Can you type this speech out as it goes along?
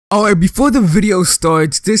Alright, before the video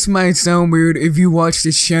starts, this might sound weird if you watch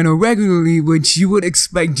this channel regularly, which you would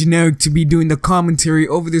expect Generic to be doing the commentary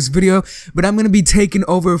over this video, but I'm gonna be taking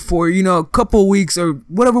over for, a couple weeks or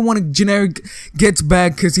whatever when Generic gets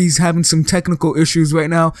back, because he's having some technical issues right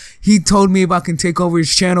now. He told me if I can take over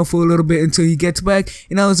his channel for a little bit until he gets back,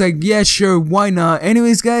 and I was like, yeah, sure, why not?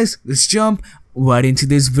 Anyways, guys, let's jump right into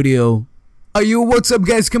this video. Yo, what's up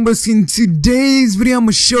guys, in today's video I'm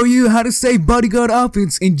gonna show you how to save bodyguard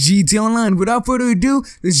outfits in GTA Online. Without further ado,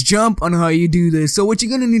 let's jump on how you do this. So what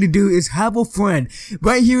you're gonna need to do is have a friend.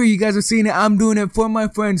 Right here you guys are seeing it, I'm doing it for my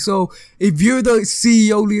friend. So if you're the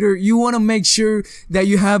CEO leader, you wanna make sure that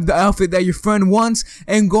you have the outfit that your friend wants,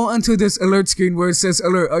 and go onto this alert screen where it says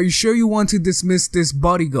alert. Are you sure you want to dismiss this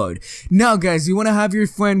bodyguard? Now guys, you wanna have your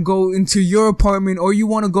friend go into your apartment, or you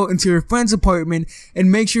wanna go into your friend's apartment,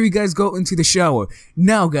 and make sure you guys go into the shower.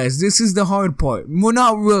 Now guys, this is the hard part. Well,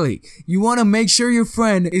 not really. You want to make sure your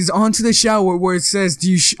friend is onto the shower where it says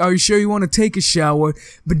are you sure you want to take a shower,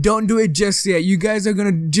 but don't do it just yet. You guys are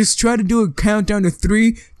gonna just try to do a countdown to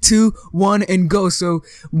 3, 2, 1 and go. So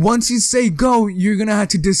once you say go, you're gonna have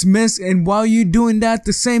to dismiss, and while you're doing that at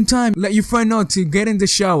the same time, let your friend know to get in the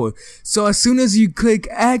shower. So as soon as you click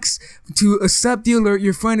X to accept the alert,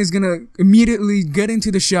 your friend is gonna immediately get into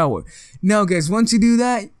the shower. Now guys, once you do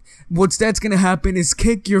that, that's gonna happen is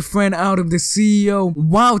kick your friend out of the CEO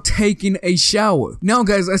while taking a shower. Now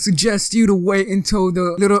guys, I suggest you to wait until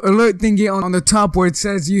the little alert thingy on the top where it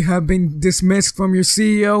says you have been dismissed from your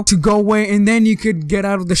CEO to go away, and then you could get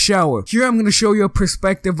out of the shower. Here I'm gonna show you a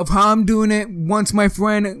perspective of how I'm doing it. Once my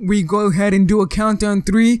friend, we go ahead and do a countdown,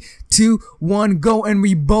 3, 2, 1, go, and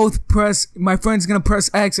we both press. My friend's gonna press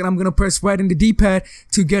X and I'm gonna press right in the D-pad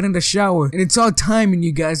to get in the shower. And it's all timing,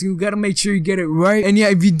 you guys. You gotta make sure you get it right. And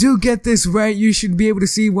yeah, if you do get this right, you should be able to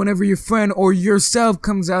see whenever your friend or yourself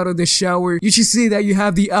comes out of the shower, you should see that you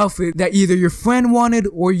have the outfit that either your friend wanted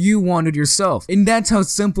or you wanted yourself. And that's how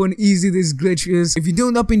simple and easy this glitch is. If you do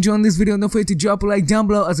end up enjoying this video, don't forget to drop a like down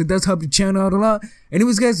below, as it does help the channel out a lot.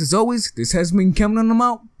 Anyways guys, as always, this has been Cameron on them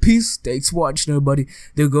out. Peace. Thanks for watching everybody.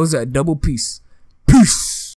 There goes that double peace. Peace.